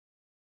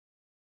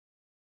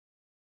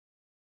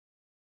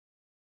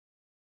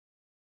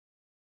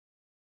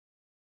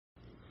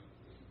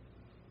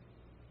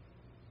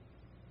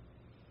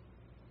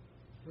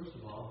First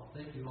of all,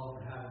 thank you all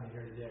for having me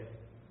here today.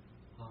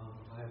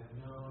 I've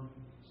known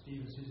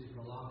Steve and Susie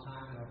for a long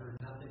time, and I've heard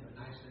nothing but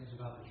nice things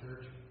about the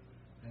church,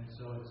 and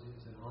so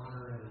it's an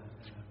honor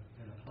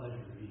and a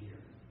pleasure to be here.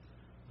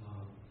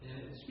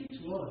 And it speaks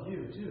well of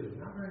you, too.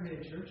 Not very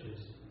many churches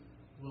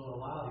will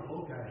allow the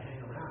old guy to hang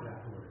around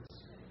afterwards.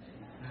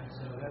 And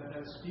so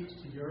that speaks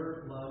to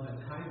your love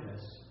and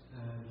kindness,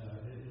 and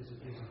it's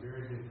a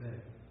very good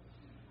thing.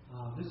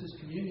 This is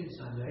Communion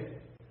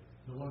Sunday.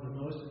 And one of the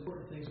most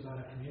important things about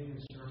a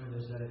communion sermon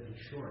is that it be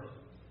short.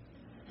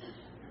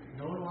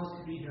 No one wants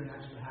to be here an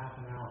extra half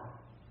an hour.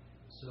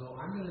 So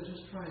I'm going to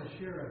just try and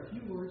share a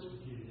few words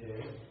with you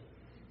today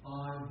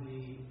on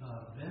the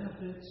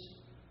benefits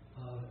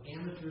of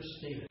amateur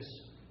status.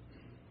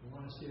 I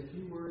want to say a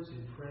few words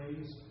in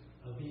praise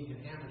of being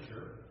an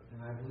amateur,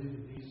 and I believe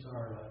that these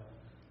are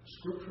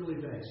scripturally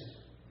based.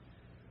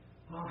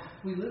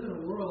 We live in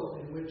a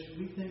world in which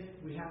we think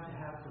we have to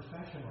have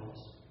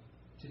professionals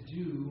to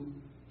do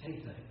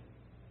anything.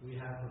 We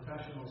have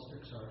professionals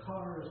fix our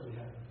cars, we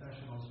have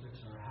professionals fix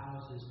our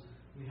houses,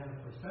 we have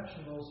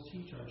professionals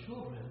teach our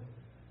children,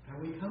 and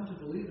we come to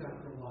believe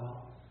after a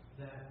while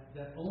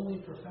that only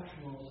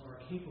professionals are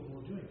capable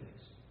of doing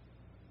things.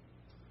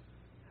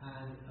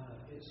 And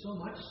it's so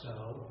much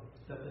so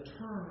that the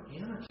term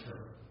amateur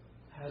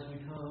has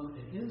become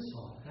an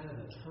insult, kind of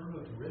a term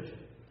of derision.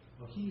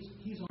 Well,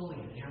 he's only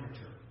an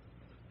amateur,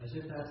 as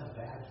if that's a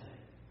bad thing.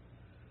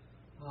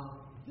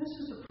 This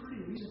is a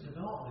pretty recent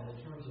development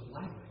in terms of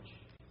language.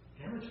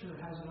 Amateur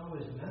hasn't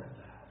always meant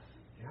that.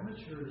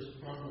 Amateur is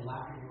from the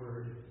Latin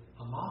word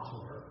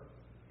amator,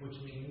 which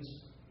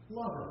means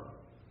lover.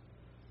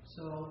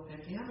 So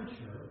an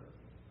amateur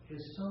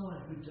is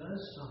someone who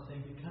does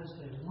something because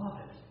they love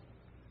it,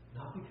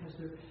 not because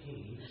they're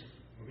paid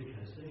or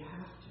because they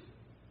have to.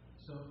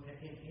 So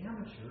an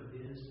amateur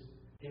is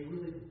a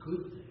really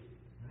good thing,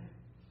 right?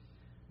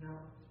 Now,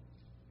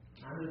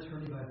 I'm an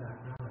attorney by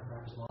background. I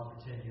practiced law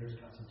for 10 years,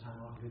 got some time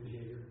off good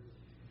behavior.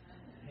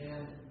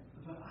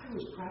 But I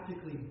was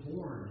practically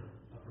born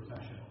a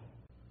professional.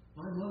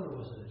 My mother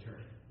was an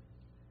attorney,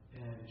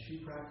 and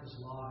she practiced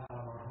law out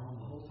of our home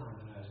the whole time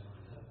that I was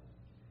growing up.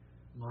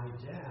 My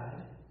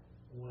dad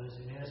was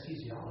an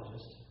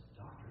anesthesiologist,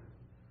 doctor,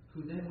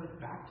 who then went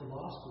back to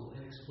law school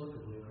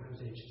inexplicably when I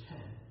was age 10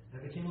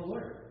 and became a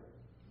lawyer.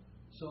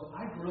 So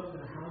I grew up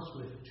in a house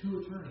with two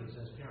attorneys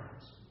as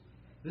parents.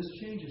 This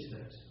changes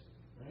things,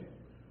 right?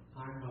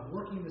 I'm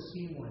working the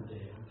scene one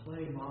day. I'm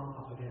playing mom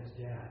off against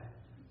dad,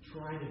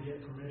 trying to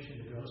get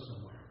permission to go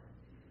somewhere.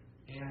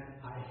 And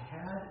I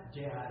had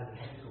dad and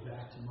had to go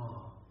back to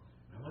mom.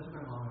 I went to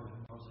my mom and my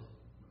mom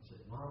said,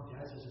 Mom,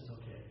 Dad says it's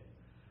okay.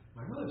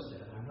 My mother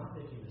said, I'm not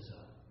making this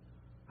up.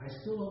 I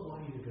still don't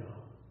want you to go,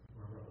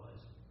 wherever it was.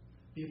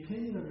 The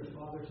opinion of your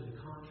father to the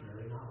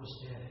contrary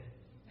notwithstanding.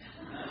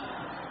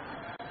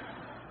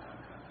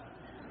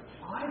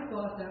 I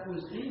thought that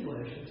was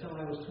English until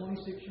I was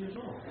 26 years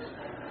old.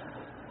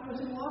 I was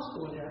in law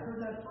school one day. I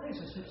heard that phrase.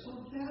 I said,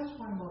 so that's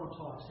why mom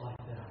talks like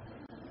that.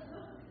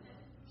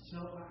 So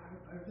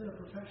I've been a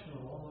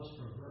professional almost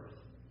from birth.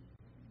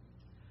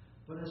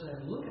 But as I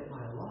look at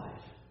my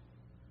life,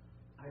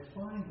 I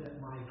find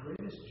that my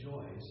greatest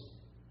joys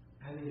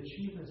and the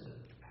achievements that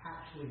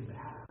actually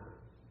matter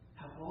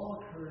have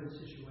all occurred in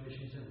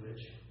situations in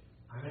which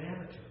I'm an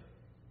amateur.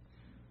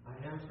 I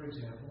am, for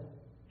example,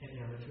 an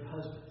amateur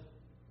husband.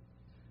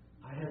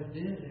 I have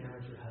been an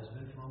amateur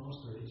husband for almost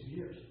 32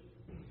 years.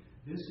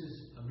 This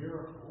is a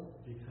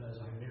miracle because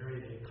I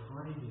married a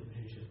kind and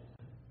patient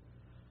woman,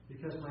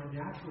 because my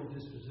natural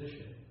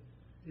disposition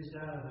is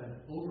that of an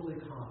overly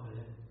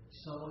confident,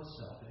 somewhat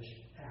selfish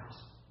ass.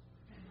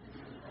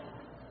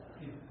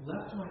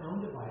 Left to my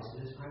own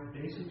devices, I'm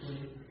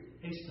basically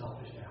a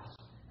selfish ass.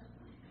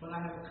 But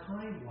I have a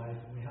kind wife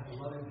and we have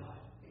a loving God.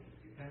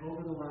 And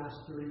over the last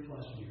 30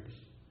 plus years,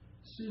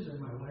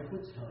 Susan, my wife,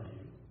 would tell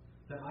you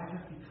that I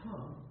have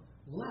become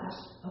less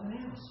of an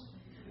ass.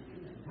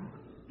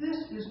 This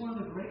is one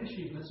of the great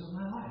achievements of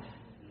my life.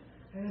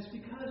 And it's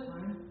because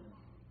I'm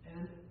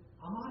an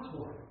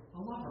amateur, a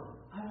lover.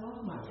 I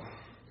love my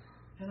wife.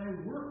 And I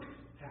work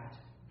at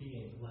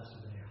being less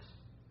of an ass.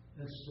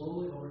 And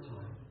slowly over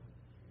time,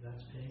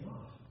 that's paying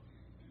off.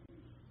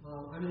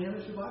 I'm an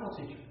amateur Bible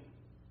teacher.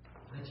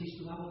 I teach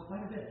the Bible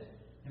quite a bit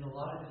in a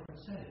lot of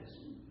different settings.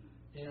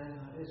 And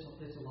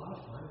it's a lot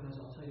of fun, and as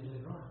I'll tell you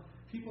later on,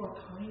 people are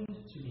kind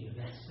to me in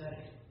that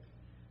setting.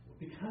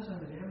 Because I'm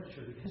an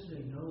amateur, because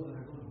they know that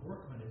I'm going to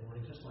work Monday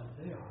morning just like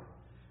they are,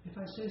 if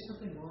I say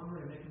something wrong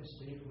or I make a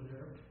mistake or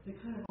whatever, they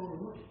kind of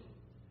overlook it.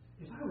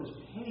 If I was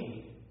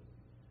paid,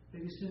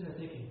 they'd be sitting there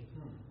thinking,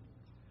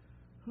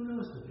 who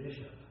knows the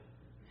bishop?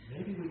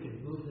 Maybe we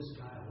can move this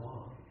guy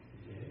along,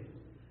 okay?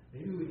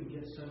 Maybe we can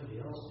get somebody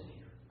else in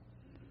here.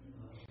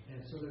 And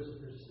so there's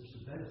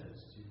some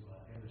benefits to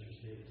amateur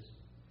status.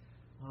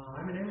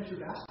 I'm an amateur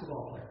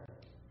basketball player.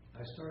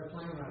 I started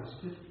playing when I was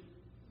 50.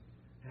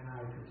 And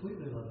I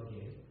completely love the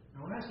game.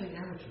 Now, when I say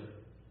amateur,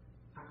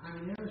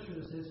 I'm an amateur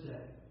in the sense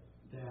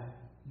that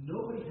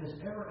nobody has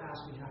ever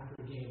asked me after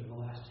a game in the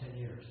last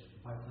 10 years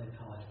if I played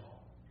college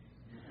ball.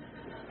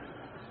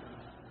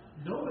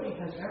 Nobody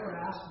has ever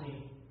asked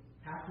me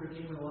after a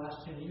game in the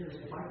last 10 years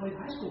if I played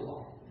high school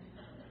ball.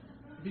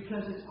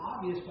 Because it's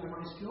obvious by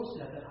my skill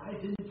set that I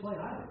didn't play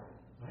either,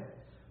 right?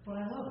 But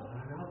I love it.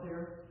 I'm out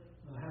there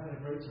having a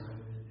great time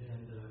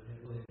and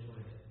really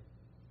enjoying it.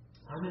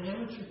 I'm an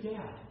amateur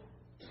dad.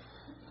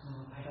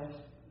 I have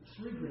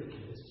 3 great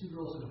kids, 2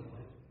 girls and a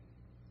boy.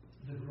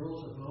 The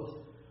girls are both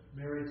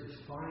married to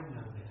fine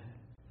young men.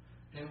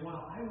 And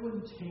while I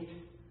wouldn't take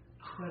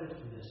credit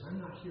for this, I'm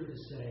not here to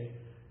say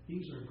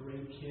these are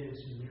great kids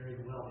who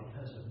married well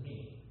because of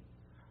me.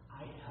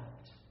 I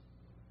helped.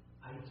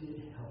 I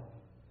did help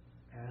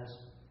as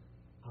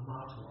a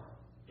mentor,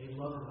 a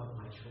lover of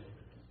my children.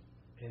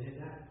 And in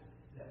that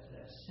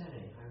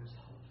setting, I was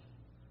helpful.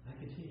 I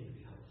continue to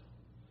be helpful.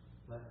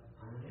 But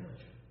I'm an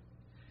amateur.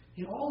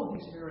 In all of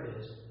these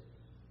areas,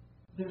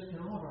 in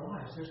all of our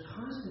lives, there's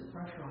constant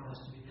pressure on us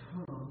to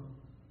become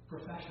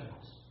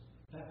professionals.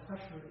 That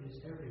pressure is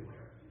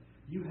everywhere.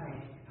 You had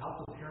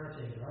alpha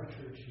parenting at our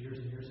church years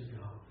and years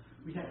ago.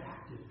 We had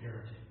active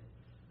parenting.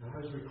 And I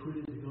was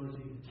recruited to go to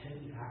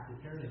attend the active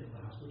parenting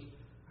class, which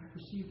I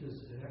perceived as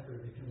an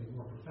effort of becoming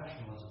more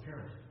professional as a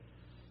parent.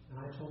 And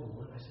I told the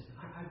woman, I said,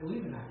 I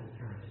believe in active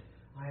parenting.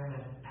 I am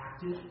an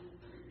active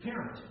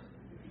parent.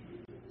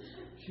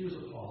 She was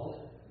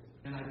appalled,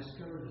 and I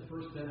discovered the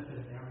first benefit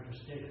of amateur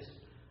status.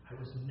 I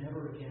was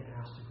never again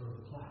asked to go to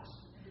the class.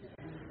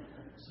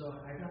 So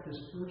I got this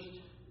first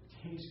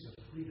taste of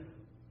freedom.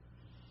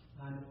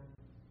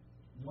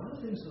 One of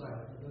the things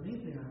the main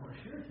thing I want to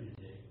share with you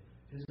today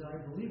is that I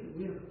believe that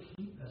we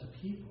as a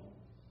people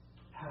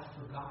have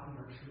forgotten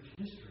our church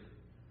history,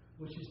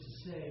 which is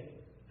to say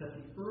that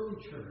the early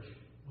church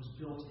was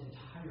built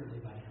entirely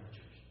by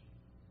amateurs.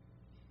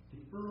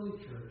 The early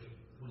church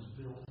was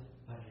built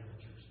by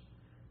amateurs.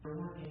 There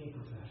weren't any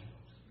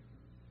professionals.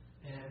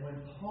 And when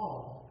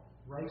Paul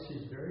writes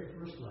his very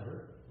first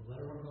letter, the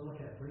letter we're going to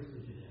look at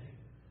briefly today,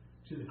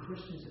 to the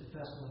Christians at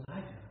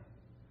Thessalonica,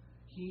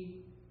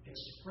 he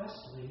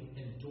expressly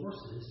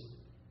endorses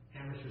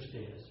amateur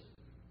status.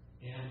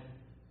 And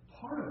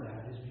part of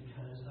that is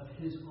because of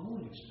his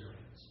own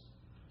experience.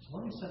 So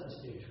let me set the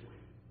stage for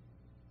you.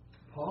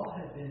 Paul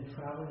had been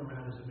traveling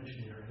around as a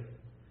missionary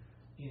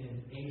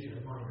in Asia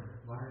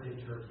Minor,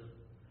 modern-day Turkey.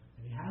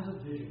 And he has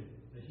a vision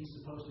that he's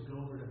supposed to go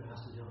over to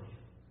Macedonia,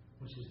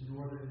 which is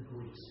northern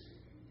Greece.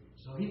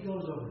 So he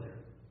goes over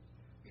there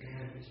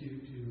and to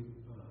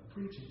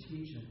preach and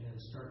teach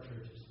and start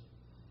churches.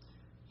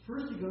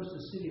 First he goes to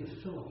the city of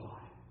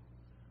Philippi.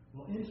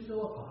 Well, in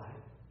Philippi,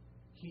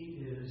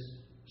 he is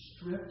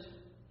stripped,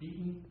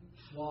 beaten,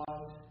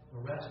 flogged,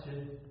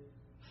 arrested,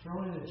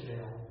 thrown into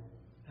jail,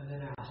 and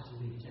then asked to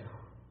leave town.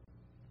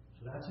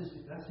 So that's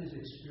his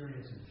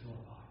experience in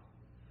Philippi.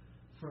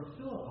 From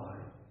Philippi,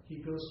 he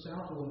goes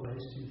south a little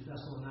ways to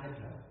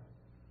Thessalonica,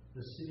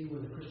 the city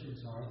where the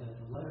Christians are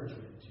that the letter is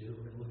written to,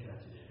 we're going to look at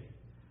today.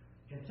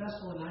 In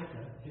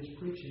Thessalonica, his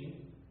preaching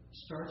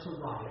starts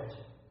a riot,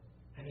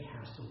 and he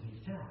has to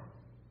leave town.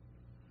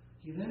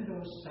 He then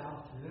goes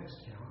south to the next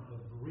town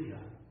of Berea,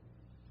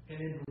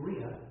 and in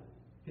Berea,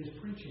 his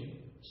preaching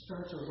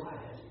starts a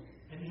riot,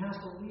 and he has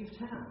to leave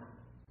town.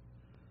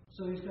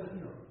 So he's got,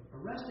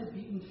 arrested,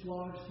 beaten,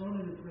 flogged, thrown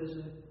into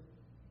prison,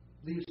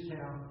 leaves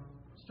town,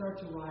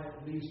 starts a riot,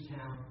 leaves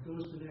town,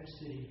 goes to the next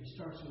city,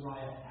 starts a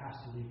riot, has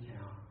to leave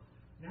town.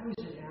 Now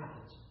he's in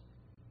Athens.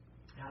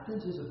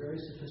 Athens is a very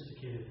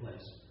sophisticated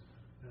place,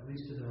 at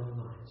least in their own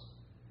minds.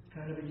 It's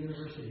kind of a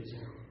university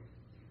town.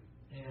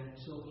 And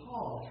so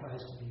Paul tries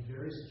to be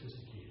very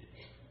sophisticated,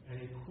 and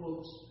he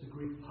quotes the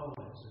Greek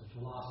poets and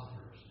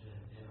philosophers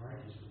and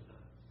argues with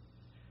them.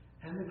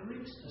 And the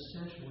Greeks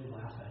essentially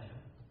laugh at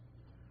him.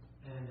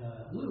 And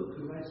Luke,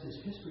 who writes this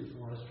history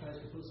for us, tries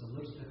to put some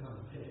lipstick on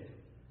the pig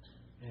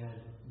and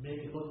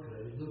make it look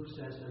good. Luke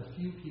says that a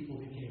few people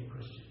became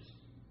Christians.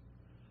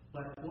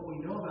 But what we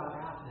know about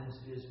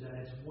Athens is that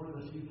it's one of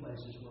the few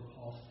places where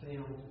Paul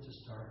failed to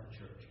start the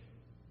church.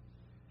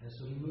 And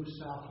so he moves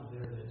south from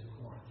there then to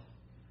Corinth.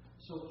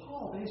 So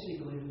Paul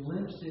basically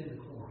limps into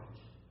Corinth.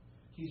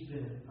 He's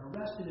been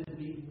arrested and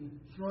beaten,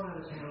 thrown out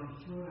of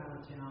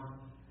town,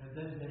 and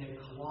then been a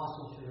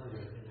colossal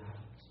failure in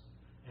Athens.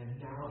 And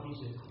now he's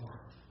in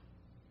Corinth.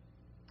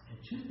 And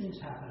 2 things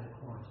happen in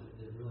Corinth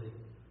that really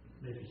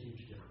make a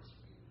huge difference.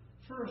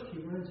 First, he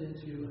runs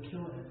into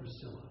Aquila and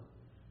Priscilla,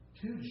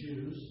 2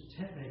 Jews,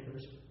 tent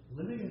makers,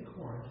 living in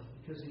Corinth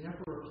because the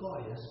Emperor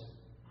Claudius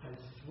had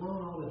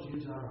thrown all the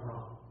Jews out of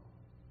Rome.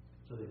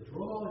 So they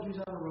drove all the Jews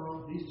out of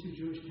Rome. These 2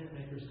 Jewish tent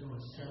makers go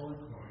and settle in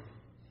Corinth.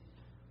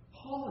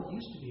 Paul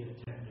used to be a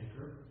tent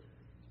maker.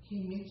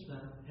 He meets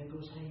them and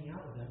goes hanging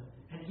out with them,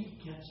 and he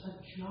gets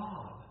a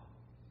job.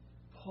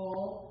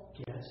 Paul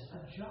gets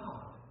a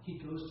job. He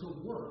goes to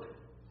work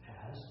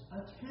as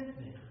a tent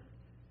maker.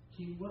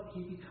 He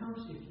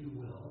becomes, if you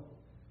will,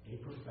 a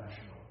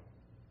professional.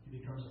 He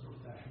becomes a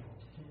professional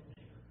tent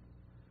maker.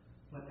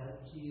 But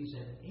he's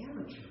an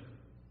amateur,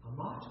 a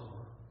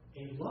mentor,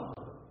 a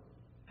lover,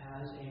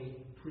 as a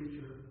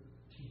preacher,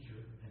 teacher,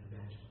 and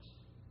evangelist.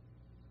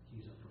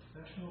 He's a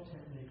professional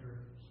tent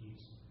maker. He's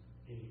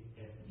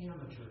an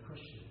amateur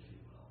Christian, if you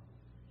will.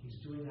 He's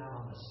He's doing that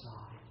on the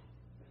side.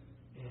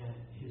 And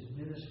his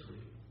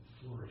ministry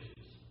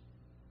flourishes.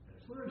 And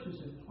it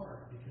flourishes in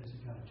part because he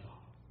got a job.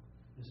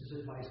 This is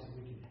advice that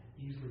we can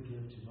easily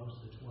give to most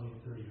of the 20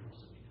 and 30-year-olds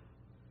that we know.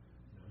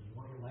 You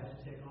want your life to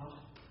take off?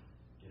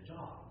 Get a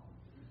job.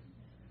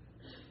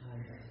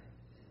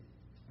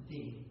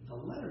 The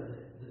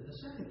letter, the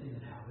second thing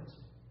that happens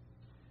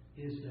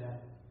is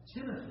that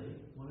Timothy,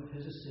 one of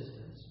his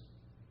assistants,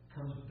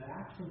 comes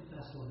back from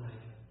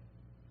Thessalonica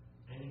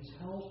and he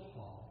tells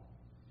Paul,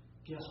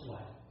 guess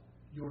what?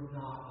 You're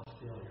not a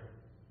failure.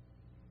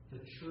 The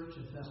church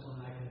in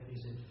Thessalonica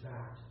is in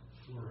fact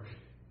flourishing.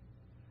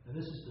 And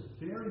this is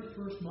the very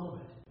first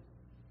moment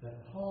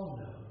that Paul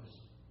knows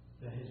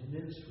that his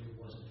ministry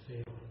wasn't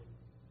failing.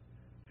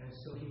 And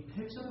so he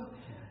picks up a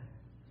pen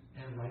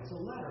and writes a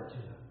letter to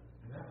them.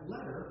 And that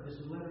letter is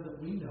the letter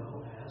that we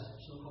know as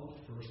so-called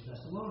 1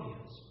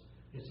 Thessalonians.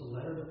 It's a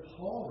letter that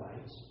Paul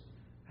writes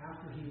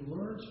after he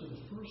learns for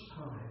the first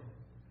time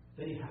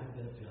that he hadn't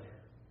been a failure.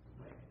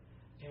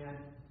 Right? And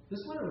this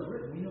letter was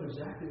written, we know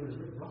exactly when it was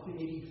written, roughly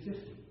AD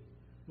 50,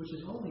 which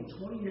is only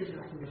 20 years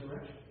after the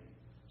resurrection.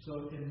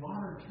 So in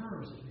modern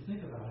terms, if you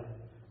think about it,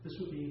 this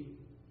would be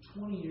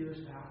 20 years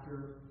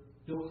after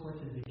Bill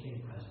Clinton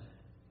became president.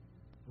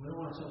 We don't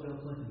want to tell Bill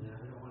Clinton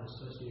that. We don't want to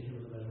associate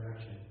him with the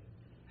resurrection.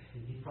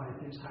 He probably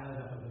thinks highly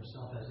enough of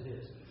himself as it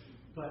is.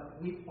 But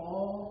we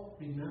all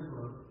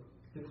remember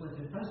the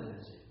Clinton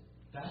presidency.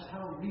 That's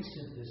how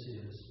recent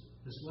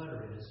this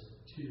letter is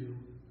to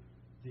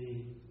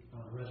the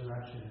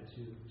resurrection and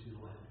to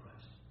the life of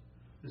Christ.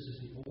 This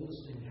is the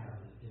oldest thing we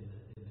have in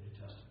the New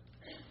Testament.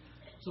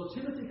 So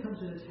Timothy comes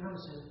into town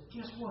and says,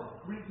 guess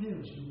what? Great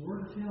news. You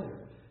weren't a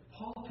failure.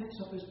 Paul picks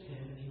up his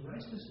pen and he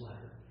writes this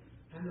letter.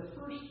 And the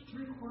first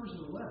 3/4 of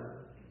the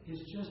letter is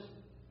just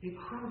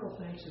incredible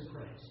thanks and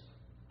praise.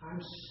 I'm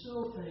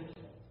so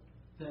thankful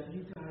that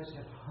you guys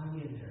have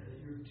hung in there, that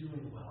you're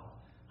doing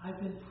well. I've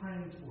been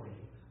praying for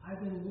you.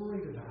 I've been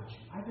worried about you.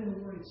 I've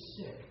been worried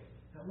sick.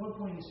 At one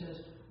point he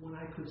says, when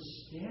I could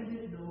stand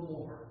it no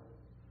more,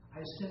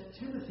 I sent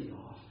Timothy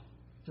off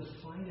to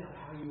find out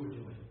how you were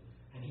doing.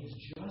 And he's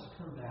just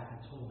come back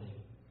and told me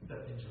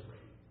that things are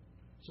great.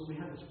 So we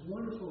have this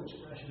wonderful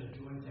expression of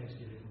joy and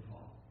thanksgiving from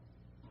Paul.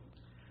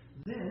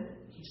 Then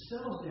he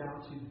settles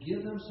down to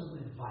give them some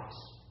advice.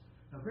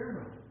 Now bear in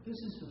mind, this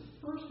is the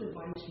first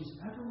advice he's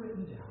ever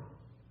written down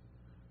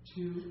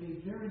to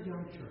a very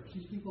young church.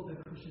 These people have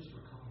been Christians for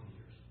a couple of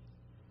years.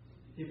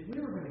 If we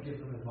were going to give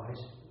them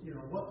advice,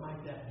 what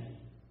might that be?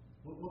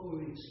 What would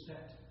we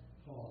expect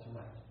Paul to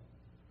write?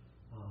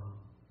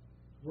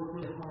 Work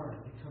really hard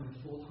at becoming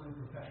full-time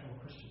professional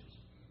Christians.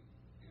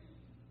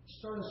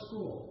 Start a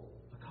school,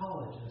 a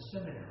college, and a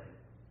seminary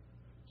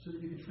so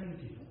that you can train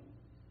people.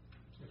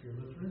 If you're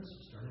Lutherans,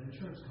 start an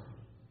insurance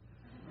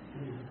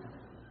company.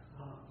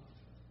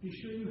 Be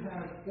sure you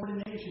have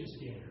ordination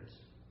standards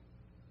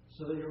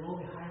so that you're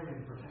only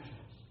hiring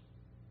professionals.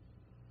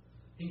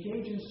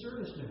 Engage in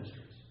service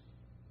ministries.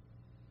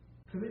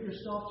 Commit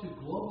yourself to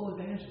global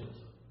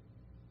evangelism.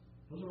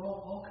 Those are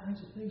all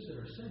kinds of things that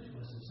are said to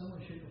us in some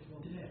way, shape, or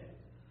form today.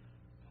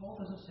 Paul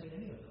doesn't say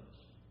any of those.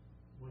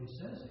 What he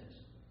says is,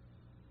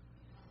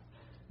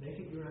 make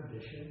it your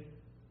ambition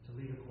to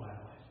lead a quiet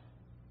life,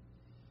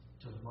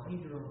 to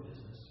mind your own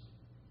business,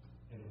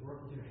 and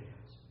work with your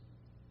hands,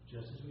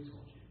 just as we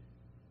told you,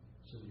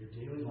 so that your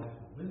daily life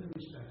will win the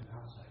respect of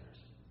outsiders,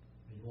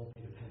 and you won't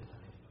be dependent on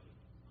anybody.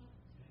 Okay?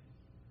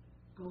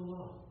 Go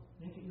low.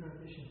 Make it your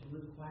ambition to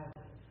live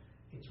quietly.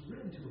 It's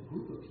written to a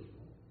group of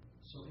people,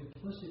 so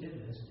implicit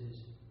in this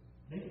is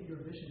make it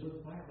your ambition to live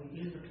quietly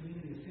in the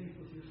community of faith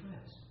with your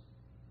friends.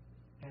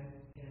 And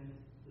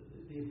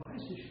the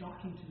advice is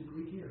shocking to the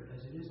Greek ear,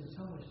 as it is in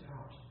some ways to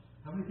ours.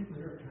 How many people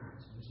here are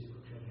parents? Let me see if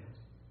we show hands.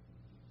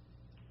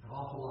 An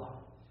awful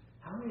lot.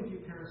 How many of you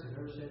parents have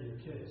ever said to your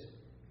kids,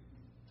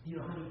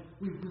 honey,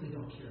 we really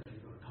don't care if you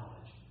go to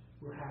college.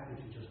 We're happy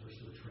if you just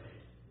pursue a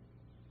trade.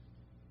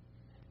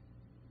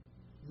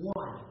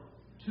 1,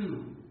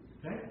 2,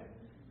 okay?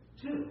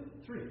 2,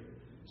 3.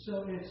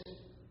 So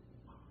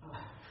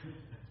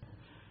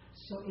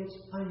it's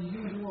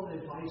unusual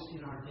advice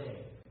in our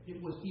day.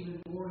 It was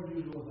even more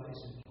unusual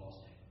advice in Paul's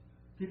day.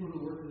 People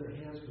who worked with their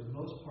hands, for the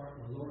most part,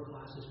 were lower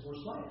classes or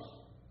slaves.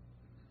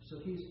 So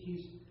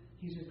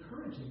he's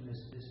encouraging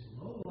this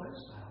low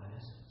lifestyle, in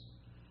essence.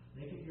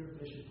 Make it your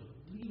ambition to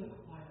lead a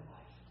quiet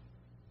life,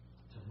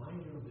 to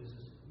mind your own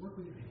business, and work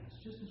with your hands,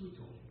 just as we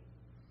told you,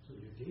 so that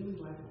your daily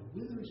life will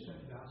win the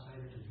respect of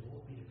outsiders and you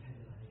won't be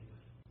dependent on anybody.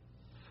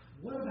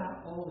 What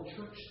about all the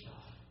church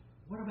stuff?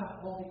 What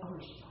about all the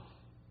other stuff?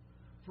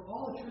 For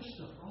all the church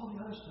stuff, for all the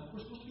other stuff,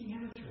 we're supposed to be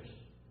amateurs,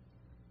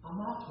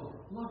 amateur,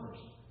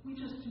 lovers. We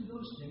just do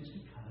those things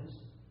because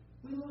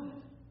we love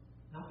it,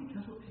 not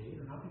because we're paid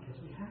or not because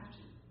we have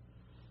to.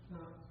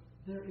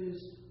 There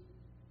is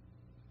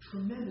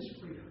tremendous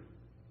freedom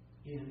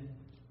in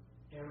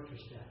amateur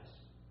status.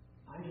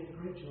 I get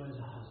great joy as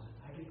a husband.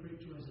 I get great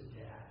joy as a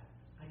dad.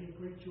 I get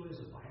great joy as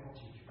a Bible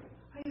teacher.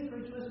 I get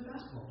great joy as a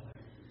basketball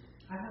player.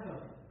 I have a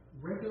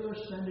regular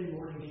Sunday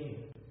morning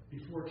game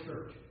before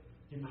church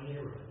in my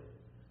neighborhood.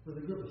 with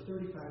a group of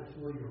 35 to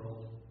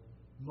 40-year-old,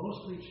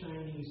 mostly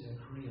Chinese and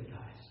Korean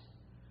guys.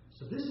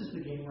 So this is the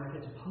game where I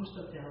get to post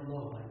up down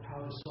low like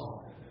Pau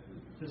Gasol,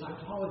 because I'm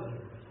taller than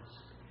everybody else,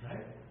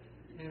 right?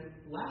 And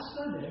last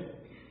Sunday,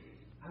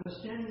 I was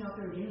standing out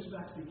there, the game's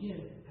about to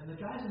begin, and the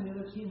guys on the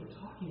other team were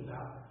talking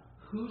about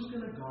who's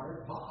going to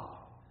guard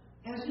Bob,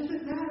 as if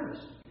it matters.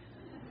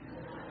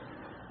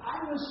 I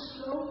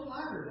was so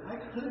flattered, I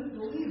couldn't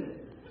believe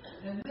it.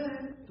 And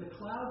then the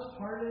clouds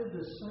parted,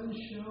 the sun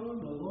shone,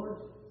 the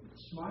Lord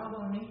smiled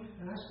on me,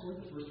 and I scored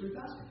the first 3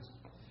 baskets.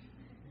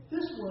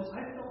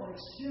 I felt like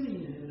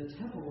Simeon in the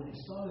temple when he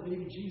saw the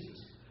baby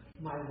Jesus.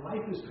 My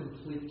life is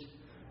complete.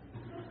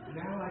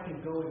 Now I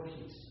can go in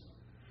peace.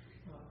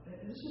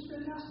 This is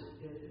fantastic.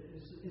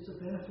 It's a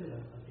benefit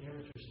of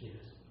amateur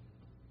status.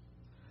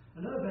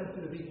 Another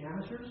benefit of being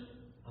amateurs,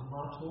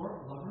 amateur,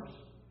 lovers,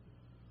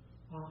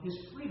 is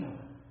freedom.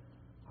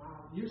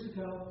 Years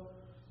ago,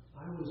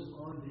 I was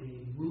on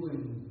the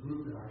ruling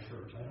group at our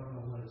church. I don't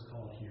know what it's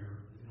called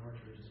here. In our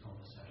church, it's called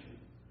a session.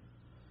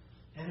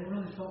 And it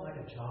really felt like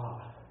a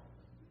job.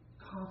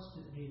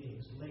 Constant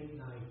meetings, late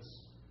nights.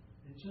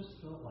 It just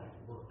felt like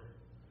work.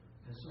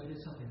 And so I did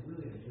something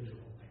really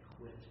unusual. I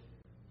quit.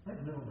 Right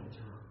in the middle of my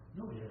term.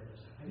 Nobody ever does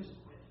that. I just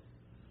quit.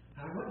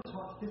 And I went and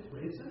taught 5th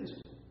grade Sunday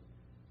school.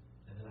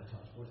 And then I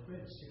taught 4th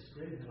grade and 6th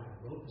grade. And then I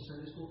wrote the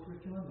Sunday school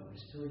curriculum that we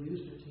still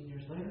use 15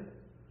 years later.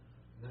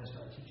 And then I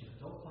started teaching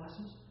adult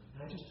classes.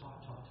 And I just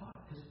taught.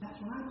 Because that's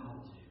what I'm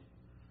called to do.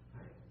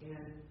 Right?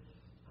 And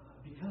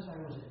because I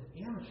was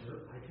an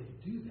amateur, I could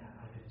do that.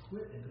 I could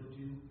quit and go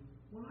do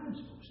what I'm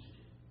supposed to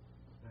do.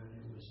 And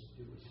it was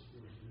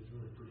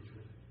really pretty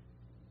terrific.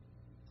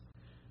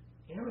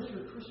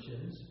 Amateur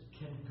Christians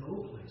can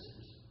go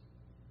places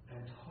and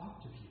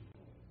talk to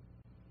people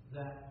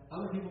that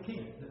other people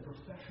can't, that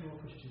professional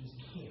Christians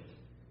can't.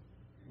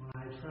 When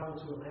I travel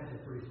to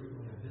Atlanta pretty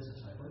frequently on business,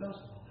 I play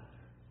basketball down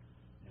there.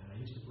 And I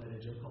used to play at a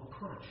gym called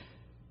Crunch.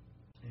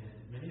 And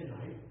many a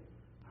night,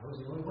 I was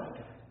the only white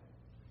guy.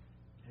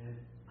 And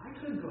I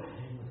couldn't go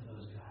hang with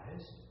those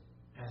guys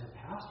as a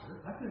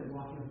pastor. I couldn't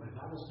walk into my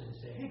Bible study and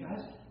say, hey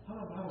guys, how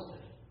about Bible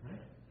study?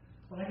 Right?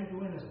 But I could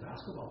go in as a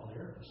basketball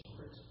player of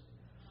sorts.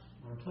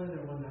 I'm playing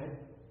there one night,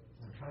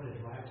 and I'm trying to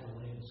drive to the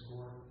lane and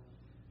score.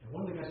 And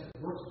one of the guys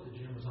that works at the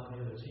gym was on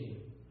the other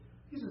team.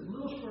 He's a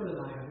little shorter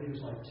than I am, but he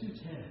was like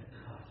 210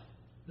 cut.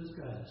 This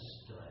guy's a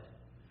stud.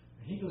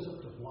 And he goes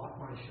up to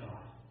block my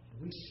shot,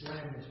 and we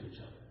slam into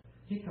each other.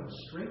 He comes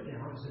straight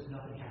down as if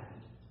nothing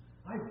happened.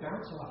 I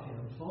bounce off him,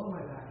 fall on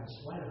my back, and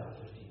slide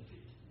about 15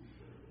 feet.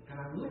 And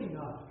I'm looking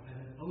up at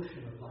an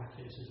ocean of black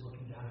faces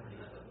looking down at me.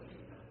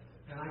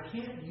 And I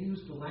can't use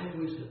the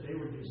language that they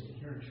were using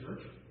here in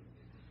church,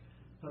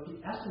 but the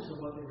essence of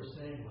what they were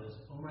saying was,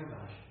 oh my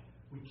gosh,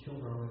 we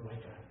killed our only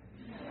white guy.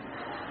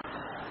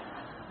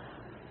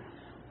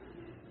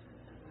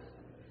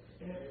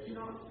 And,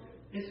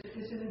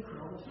 it's an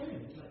incredible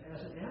thing.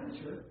 As an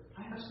amateur,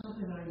 I have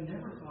something that I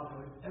never thought I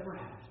would ever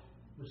have,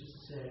 which is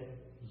to say,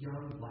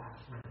 young black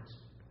friends.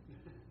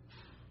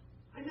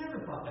 I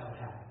never thought that would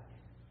happen.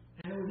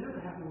 And it would never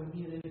happen with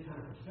me in any kind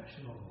of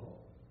professional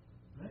role.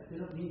 Right? They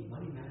don't need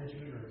money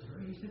management or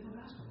attorneys, they play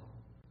basketball.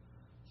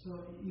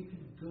 So you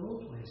can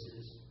go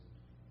places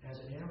as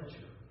an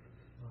amateur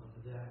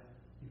that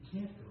you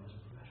can't go as a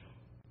professional.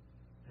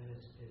 And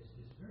it's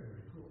very,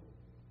 very cool.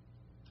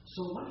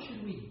 So what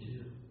should we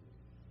do?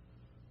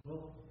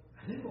 Well,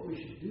 I think what we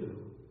should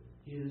do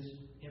is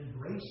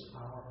embrace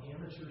our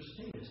amateur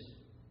status.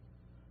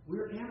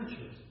 We're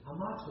amateurs,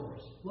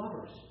 amateurs,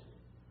 lovers,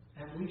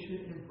 and we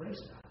should embrace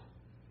that.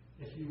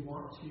 If you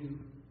want to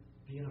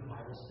be in a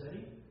Bible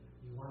study,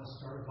 you want to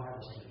start a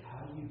Bible study,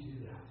 how do you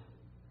do that?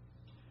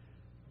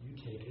 You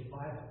take a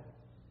Bible.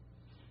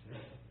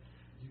 Okay?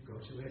 You go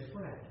to a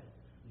friend.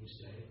 You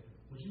say,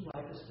 would you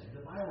like to study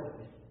the Bible with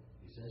me?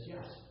 He says,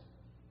 yes.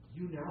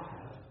 You now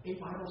have a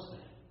Bible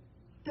study.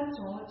 That's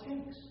all it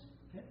takes.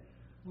 Okay?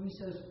 When he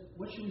says,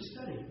 what should we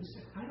study? You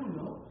say, I don't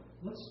know.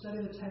 Let's study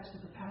the text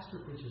that the pastor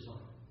preaches on.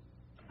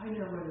 I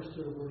never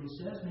understood a word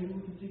he says. Maybe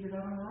we can figure it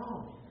out on our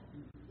own.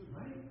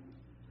 Right?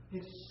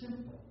 It's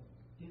simple.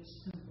 It's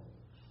simple.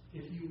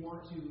 If you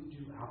want to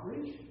do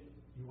outreach,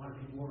 you want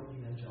to be more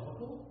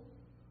evangelical,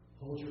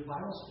 hold your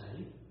Bible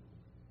study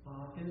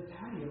in the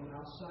patio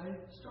outside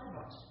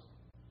Starbucks.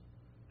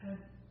 And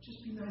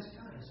just be nice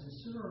guys. And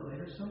sooner or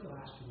later, somebody will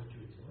ask you what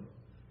you're doing.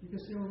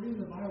 Because they were reading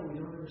the Bible, we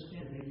don't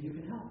understand. Maybe you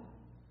can help.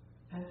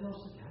 And they'll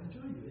sit down and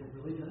join you. It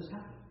really does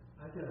happen.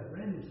 I've got a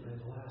brand new friend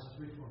the last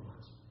 3-4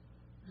 months.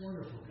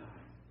 Wonderful guy.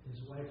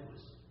 His wife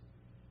was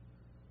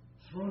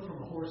thrown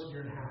from a horse a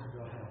year and a half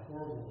ago, had a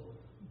horrible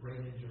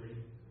brain injury,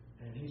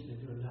 and he's been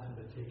doing nothing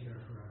but take care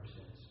of her ever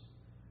since.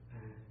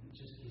 And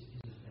he's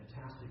a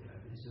fantastic guy.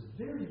 But he's a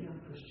very young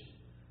Christian.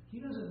 He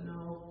doesn't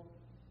know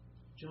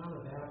John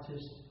the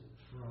Baptist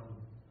from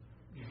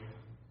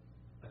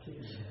a kick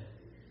in the head.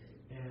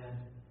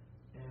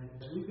 And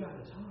as we've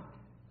gotten to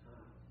talk,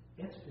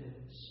 it's been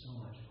so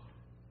much fun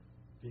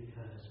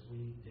because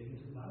we dig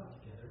into the Bible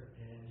together,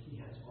 and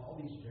he has all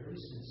these very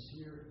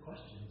sincere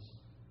questions,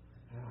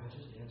 and I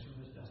just answer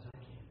them as best I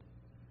can.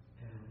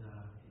 And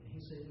he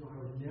said, I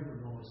would never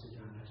normally sit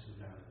down next to a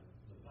guy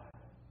with the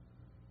Bible,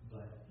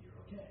 but you're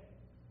okay.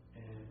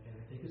 And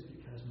I think it's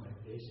because my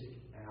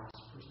basic ass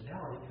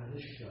personality kind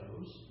of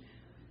shows,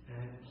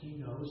 and he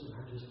knows that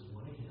I'm just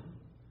one of him,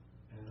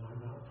 and I'm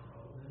not a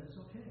pro, and it's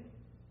okay.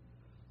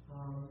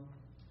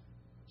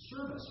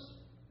 Service.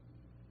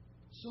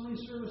 So many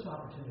service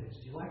opportunities.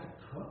 Do you like to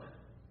cook?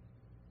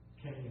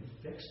 Can you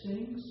fix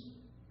things?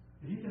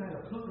 If you can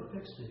either cook or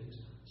fix things,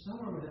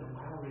 somewhere within a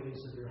mile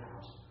radius of your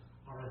house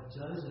are a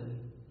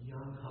dozen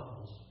young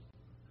couples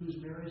whose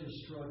marriage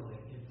is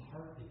struggling in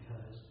part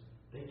because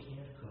they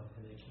can't cook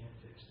and they can't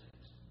fix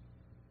things.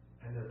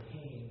 And they're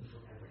paying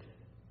for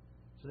everything.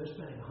 So they're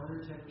spending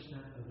 110%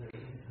 of their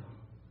income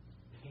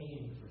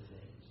paying for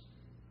things.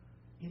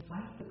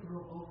 Invite the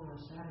girl over on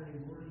Saturday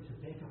morning to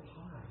bake a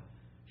pie.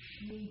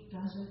 She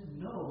doesn't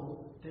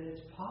know that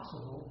it's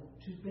possible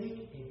to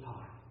bake a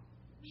pie.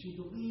 She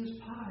believes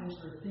pies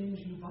are things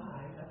you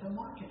buy at the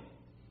market.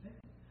 Okay?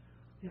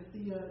 If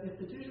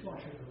the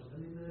dishwasher goes,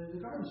 the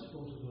garbage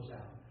disposal goes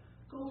out,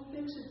 go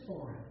fix it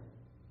for him.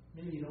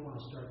 Maybe you don't want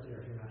to start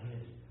there if you're not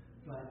handy,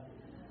 but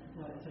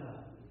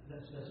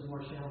that's a more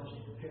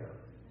challenging repair.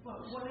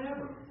 But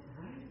whatever,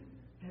 right?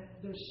 And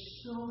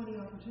there's so many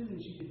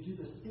opportunities you could do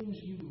the things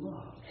you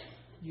love.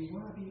 You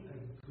want to be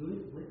a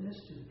good witness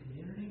to the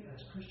community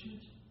as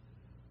Christians?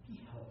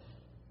 Be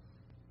helpful.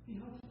 Be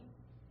helpful.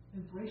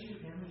 Embrace your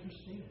amateur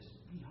status.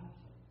 Be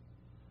helpful.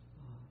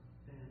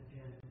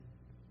 And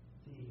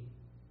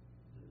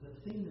the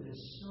thing that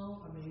is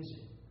so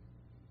amazing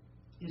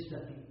is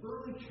that the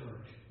early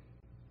church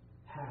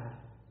had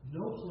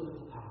no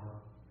political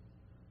power,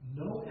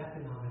 no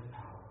economic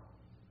power,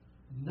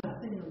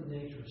 nothing of the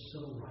nature of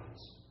civil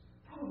rights.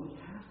 Probably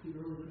half the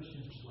early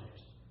Christians were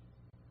slaves.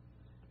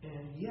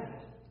 And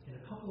yet, in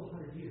a couple of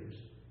hundred years,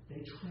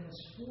 they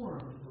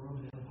transformed the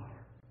Roman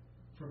Empire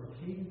from a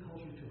pagan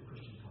culture to a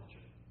Christian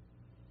culture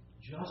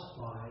just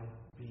by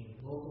being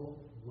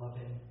local,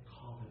 loving,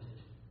 competent,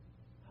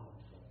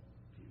 helpful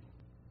people.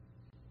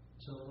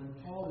 So when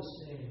Paul is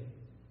saying,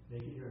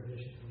 make it your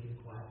ambition to lead a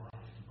quiet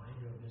life, to mind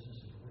your own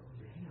business, and to work with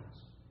your hands,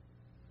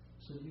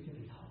 so that you can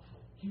be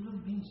helpful, he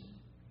really means it.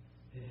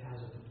 It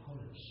has a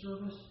component of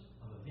service,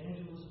 of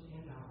evangelism,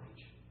 and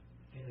outreach.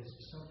 And it's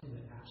something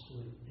that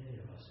absolutely any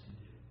of us can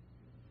do.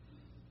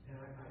 And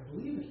I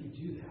believe if you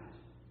do that,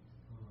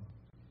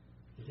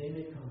 the day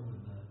may come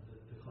when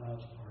the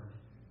clouds part,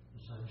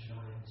 the sun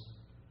shines,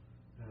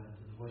 and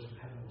the voice from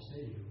heaven will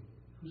say to you,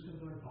 who's going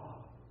to go to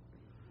Bob?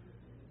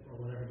 Or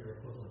whatever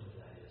your equivalent of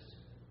that is.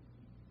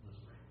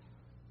 Let's pray.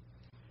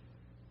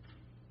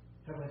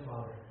 Heavenly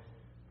Father,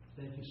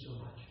 thank you so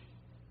much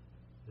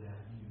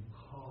that you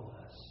call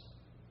us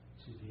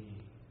to be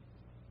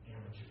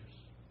amateurs,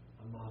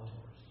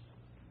 amateurs,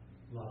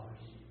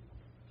 lovers,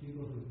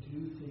 people who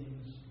do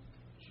things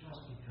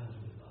just because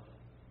we love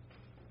it.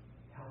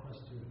 Help us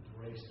to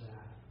embrace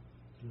that,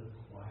 do it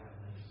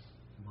quietly,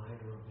 mind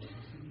our own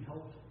business, to be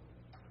helpful.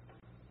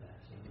 That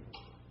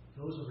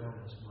those around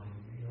us might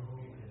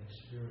know and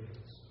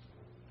experience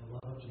the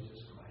love of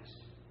Jesus Christ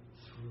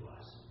through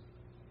us.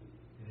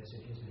 And it's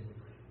in His name